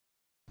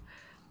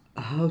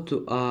How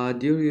to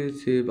add your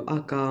YouTube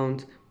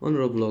account on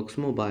Roblox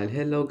mobile.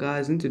 Hello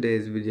guys, in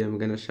today's video I'm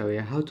gonna show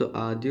you how to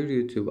add your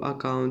YouTube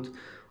account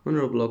on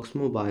Roblox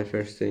mobile.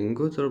 First thing,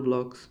 go to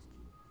Roblox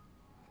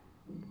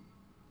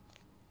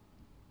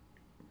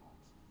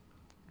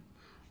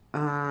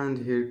and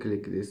here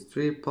click these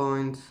 3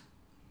 points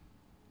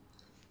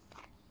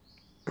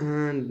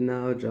and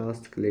now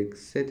just click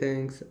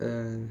settings,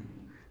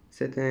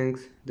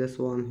 this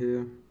one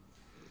here,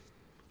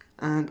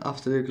 and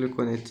after you click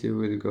on it you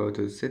will go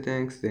to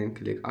settings, then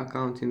click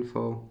account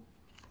info,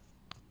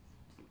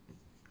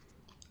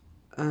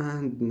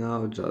 and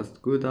now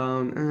just go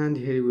down and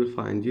here you will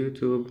find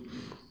YouTube.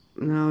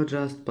 Now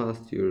just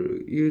paste your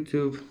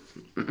YouTube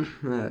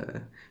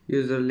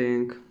user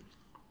link,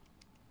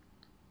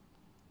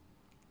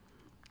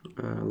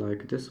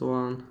 like this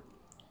one,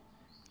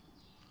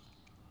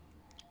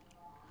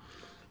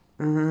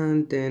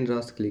 and then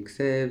just click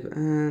save,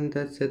 and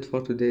that's it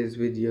for today's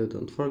video.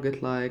 Don't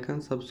forget like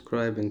and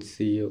subscribe, and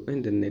see you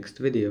in the next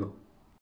video.